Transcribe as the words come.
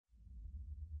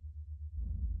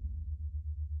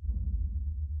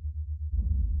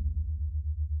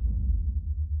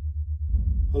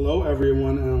Hello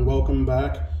everyone, and welcome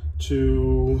back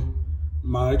to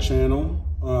my channel,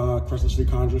 Crescent City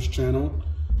Conjurers channel.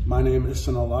 My name is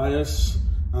Sin Elias.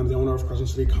 I'm the owner of Crescent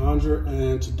City Conjure,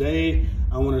 and today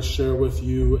I want to share with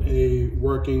you a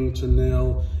working to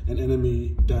nail an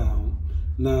enemy down.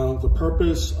 Now, the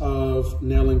purpose of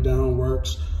nailing down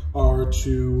works are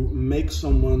to make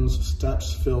someone's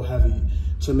steps feel heavy,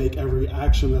 to make every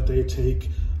action that they take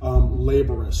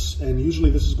laborious. And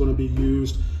usually this is going to be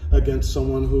used against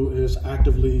someone who is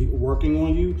actively working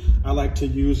on you. I like to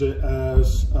use it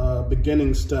as a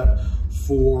beginning step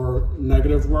for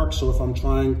negative work. So if I'm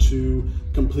trying to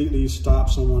completely stop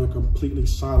someone or completely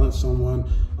silence someone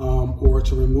or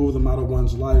to remove them out of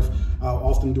one's life, I'll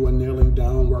often do a nailing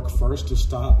down work first to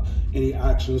stop any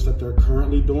actions that they're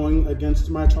currently doing against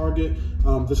my target.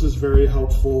 This is very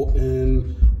helpful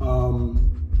in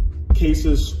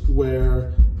cases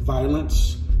where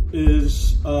violence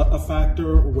is a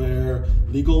factor, where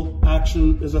legal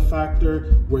action is a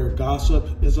factor, where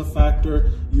gossip is a factor.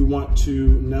 You want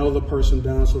to nail the person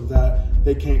down so that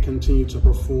they can't continue to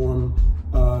perform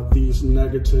these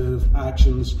negative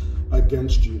actions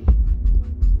against you.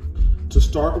 To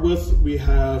start with, we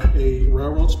have a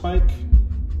railroad spike.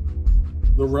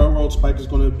 The railroad spike is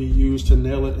going to be used to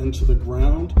nail it into the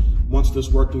ground once this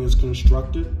working is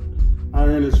constructed.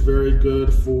 Iron is very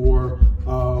good for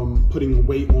putting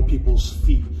weight on people's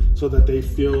feet so that they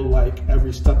feel like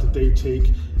every step that they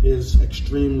take is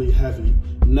extremely heavy.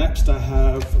 Next, I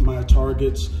have my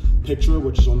target's picture,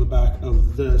 which is on the back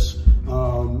of this.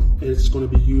 It's going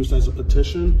to be used as a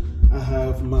petition. I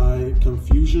have my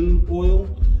confusion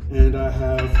oil, and I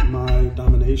have my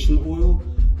domination oil,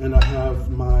 and I have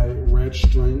my red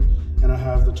string, and I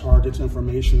have the target's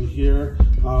information here.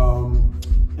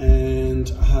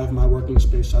 And I have my working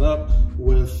space set up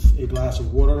with a glass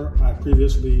of water. I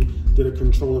previously did a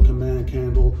control and command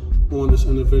candle on this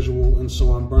individual, and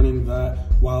so I'm burning that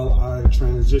while I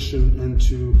transition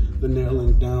into the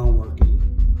nailing down working.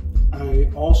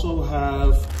 I also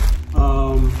have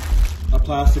a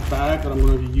plastic bag that I'm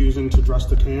going to be using to dress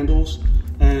the candles,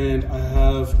 and I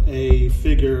have a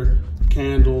figure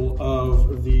candle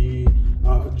of the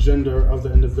gender of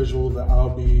the individual that I'll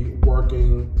be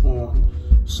working on.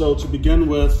 So to begin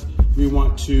with, we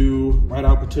want to write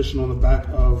our petition on the back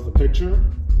of the picture.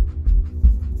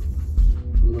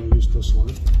 I'm going to use this one.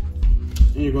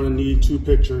 And you're going to need two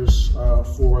pictures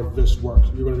for this work.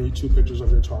 You're going to need two pictures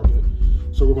of your target.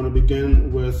 So we're going to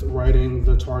begin with writing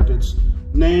the target's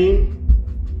name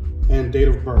and date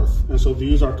of birth. And so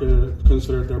these are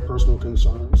considered their personal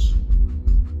concerns.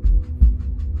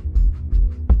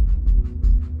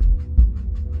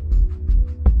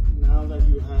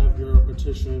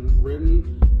 Petition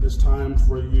written, it's time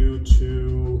for you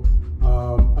to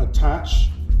attach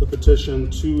the petition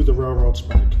to the railroad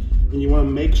spike. And you want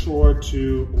to make sure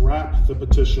to wrap the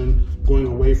petition going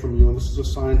away from you. And this is a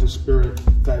sign to spirit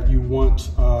that you want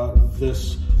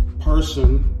this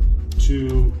person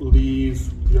to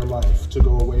leave your life, to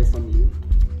go away from you.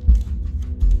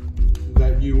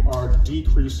 That you are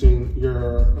decreasing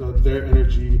their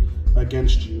energy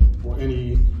against you, or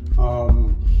any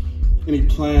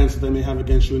plans that they may have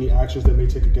against you, any actions they may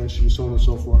take against you, so on and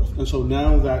so forth. And so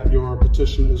now that your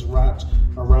petition is wrapped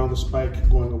around the spike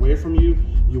going away from you,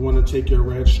 you want to take your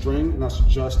red string, and I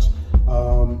suggest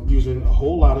using a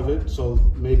whole lot of it, so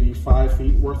maybe 5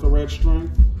 feet worth of red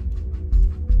string,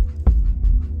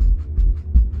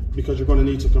 because you're going to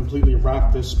need to completely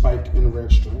wrap this spike in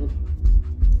red string.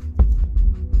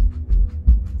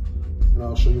 And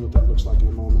I'll show you what that looks like in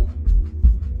a moment.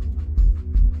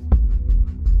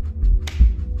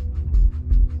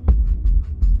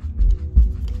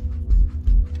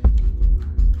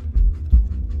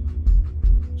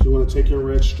 You want to take your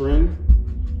red string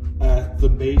at the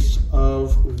base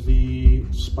of the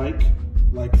spike,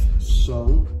 like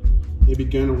so, and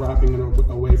begin wrapping it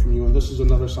away from you. And this is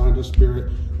another sign to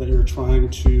spirit that you're trying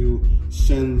to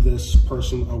send this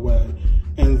person away.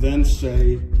 And then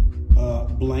say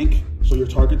blank, so your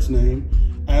target's name.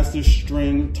 As this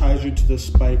string ties you to this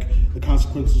spike, the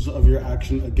consequences of your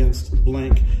action against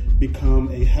blank become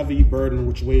a heavy burden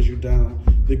which weighs you down.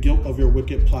 The guilt of your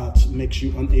wicked plots makes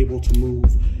you unable to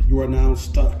move. You are now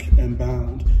stuck and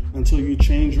bound. Until you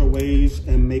change your ways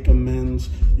and make amends,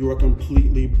 you are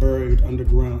completely buried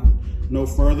underground. No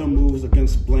further moves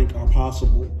against blank are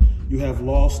possible. You have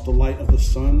lost the light of the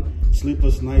sun.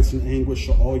 Sleepless nights and anguish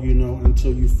are all you know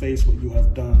until you face what you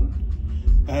have done.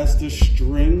 As this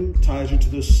string ties you to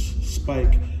this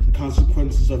spike, the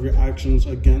consequences of your actions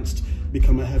against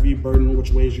become a heavy burden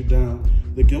which weighs you down.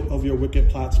 The guilt of your wicked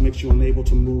plots makes you unable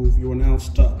to move. You are now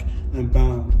stuck and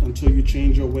bound. Until you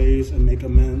change your ways and make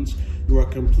amends, You are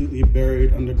completely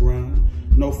buried underground.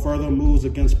 No further moves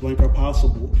against blink are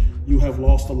possible. You have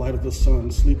lost the light of the sun.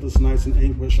 Sleepless nights and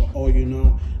anguish are all you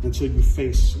know until you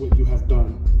face what you have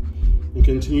done. And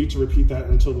continue to repeat that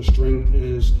until the string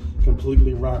is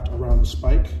completely wrapped around the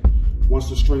spike. Once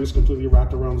the string is completely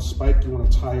wrapped around the spike, you want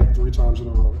to tie it 3 times in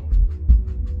a row.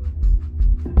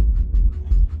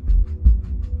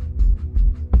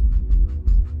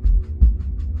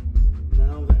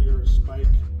 Now that your spike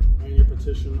and your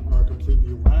petition are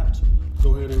completely wrapped,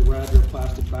 go ahead and grab your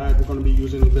plastic bag. We're going to be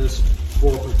using this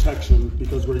for protection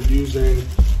because we're using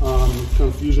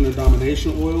confusion and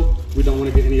domination oil. We don't want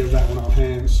to get any of that on our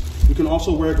hands. You can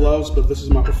also wear gloves, but this is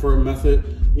my preferred method.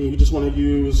 And you just want to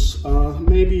use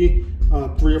maybe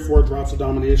 3 or 4 drops of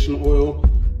domination oil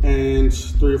and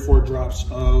 3 or 4 drops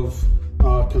of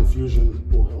confusion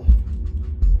oil.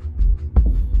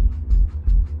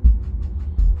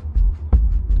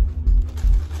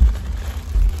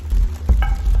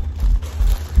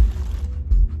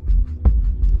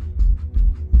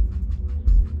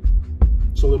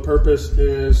 So the purpose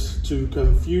is to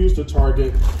confuse the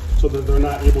target so that they're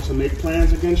not able to make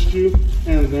plans against you,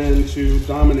 and then to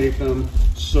dominate them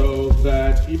so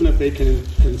that even if they can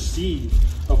conceive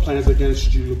of plans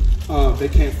against you, they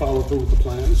can't follow through with the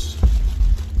plans.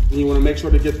 And you want to make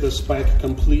sure to get the spike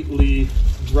completely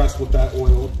dressed with that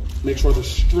oil. Make sure the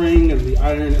string and the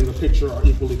iron and the picture are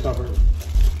equally covered.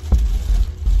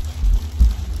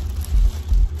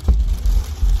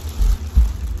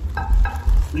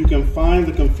 You can find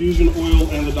the confusion oil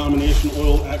and the domination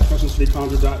oil at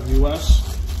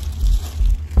CrescentCityConjure.us.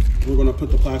 We're going to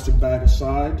put the plastic bag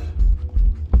aside.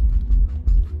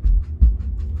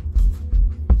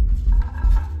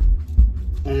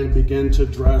 And begin to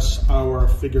dress our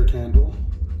figure candle.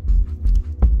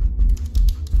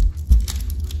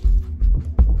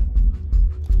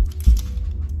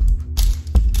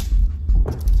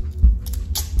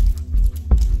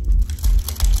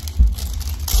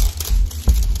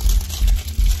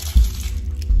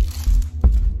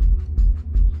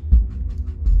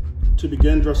 To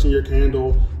begin dressing your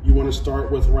candle, you want to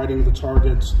start with writing the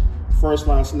target's first,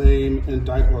 last name, and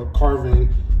or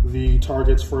carving the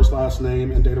target's first, last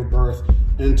name, and date of birth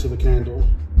into the candle.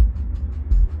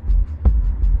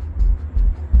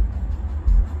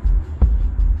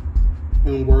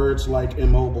 And words like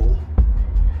immobile,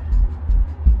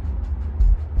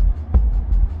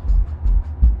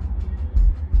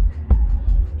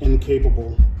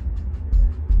 incapable,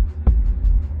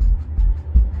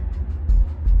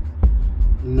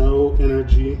 no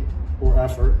energy or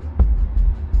effort.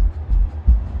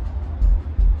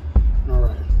 All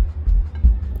right.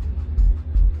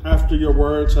 After your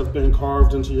words have been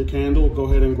carved into your candle, go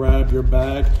ahead and grab your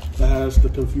bag that has the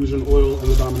confusion oil and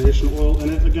the domination oil in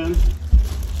it again.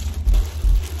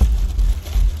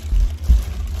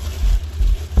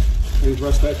 And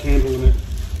dress that candle in it.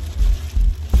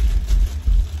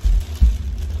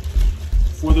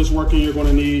 For this working, you're going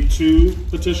to need 2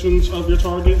 petitions of your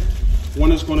target.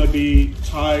 One is going to be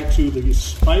tied to the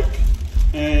spike,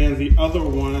 and the other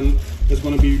one is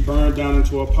going to be burned down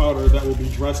into a powder that will be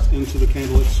dressed into the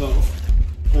candle itself.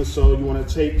 And so you want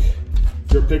to take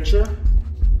your picture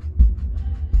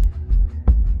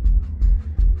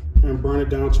and burn it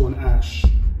down to an ash.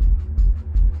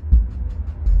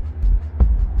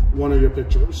 One of your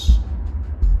pictures.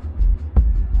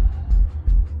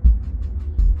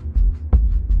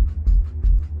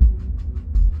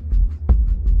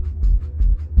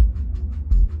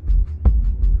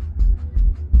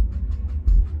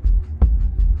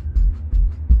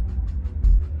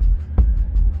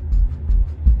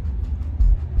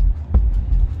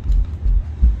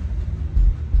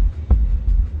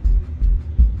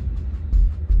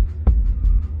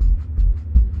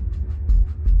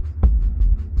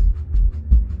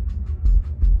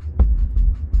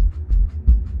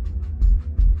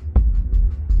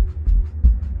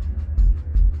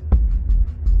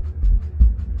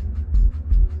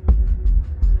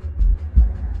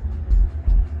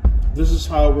 This is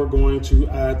how we're going to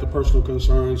add the personal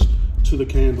concerns to the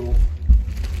candle.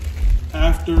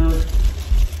 After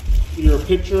your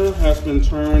picture has been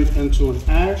turned into an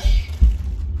ash,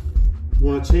 you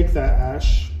want to take that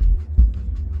ash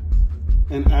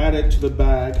and add it to the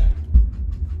bag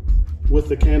with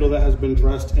the candle that has been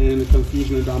dressed in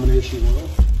confusion and domination oil.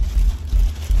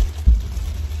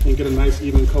 And get a nice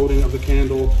even coating of the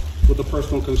candle with the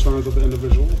personal concerns of the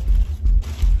individual.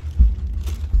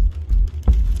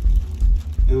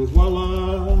 And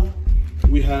voila,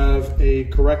 we have a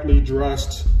correctly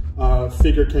dressed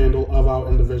figure candle of our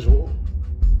individual.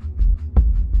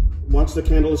 Once the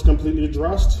candle is completely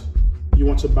dressed, you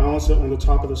want to balance it on the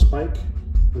top of the spike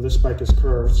And this spike is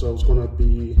curved, so it's going to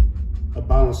be a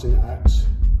balancing act.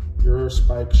 Your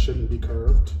spike shouldn't be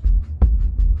curved.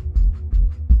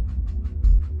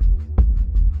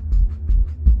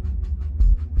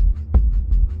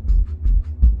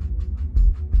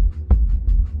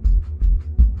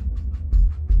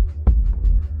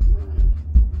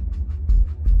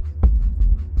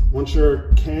 Once your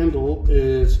candle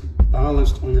is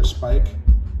balanced on your spike,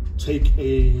 take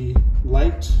a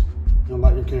light and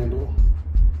light your candle.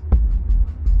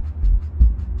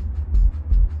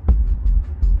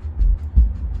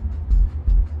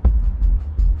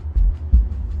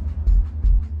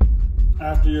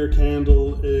 After your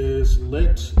candle is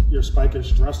lit, your spike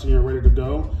is dressed and you're ready to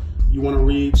go, you want to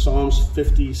read Psalms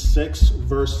 56,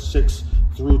 verse 6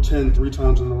 through 10 3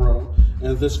 times in a row.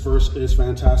 And this verse is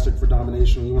fantastic for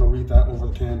domination. You want to read that over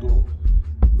the candle.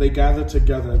 They gather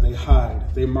together, they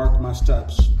hide, they mark my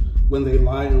steps. When they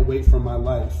lie in wait for my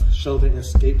life, shall they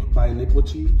escape by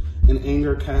iniquity? In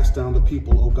anger cast down the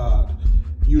people, O God.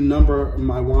 You number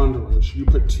my wanderers, you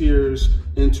put tears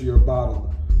into your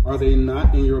bottle. Are they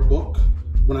not in your book?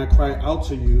 When I cry out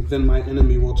to you, then my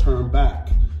enemy will turn back.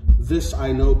 This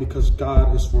I know because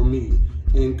God is for me.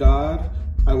 In God,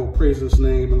 I will praise his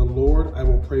name. In the Lord, I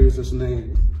will praise his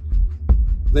name.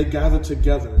 They gather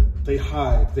together, they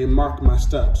hide, they mark my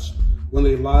steps. When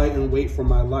they lie in wait for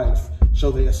my life,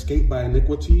 shall they escape by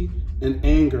iniquity? In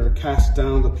anger, cast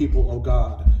down the people, O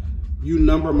God. You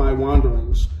number my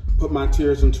wanderings, put my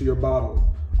tears into your bottle.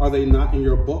 Are they not in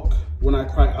your book? When I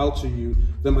cry out to you,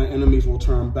 then my enemies will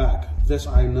turn back. This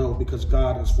I know because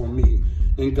God is for me.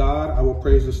 In God, I will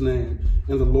praise his name.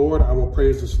 In the Lord, I will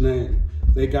praise his name.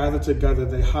 They gather together,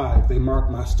 they hide, they mark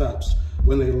my steps.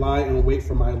 When they lie in wait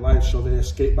for my life, shall they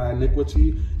escape by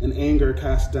iniquity? In anger,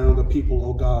 cast down the people,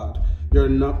 O God. You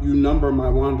number my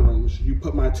wanderings. You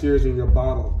put my tears in your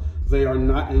bottle. They are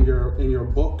not in your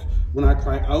book. When I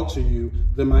cry out to you,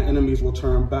 then my enemies will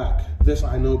turn back. This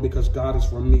I know because God is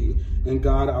for me. In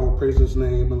God, I will praise his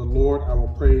name. In the Lord, I will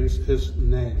praise his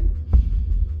name.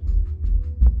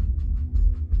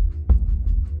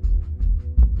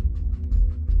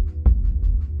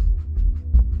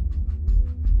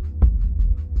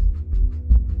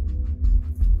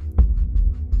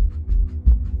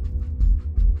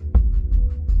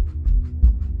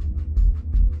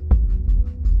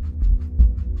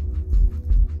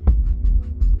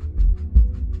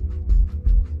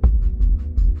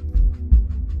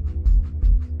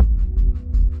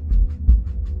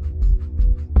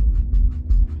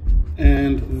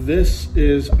 And this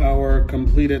is our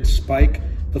completed spike.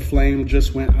 The flame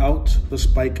just went out. The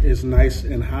spike is nice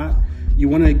and hot. You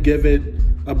want to give it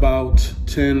about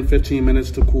 10-15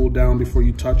 minutes to cool down before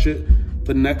you touch it.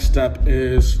 The next step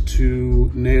is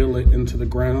to nail it into the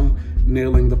ground,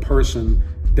 nailing the person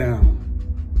down.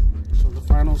 So the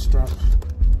final step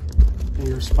in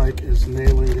your spike is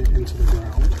nailing it into the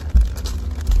ground.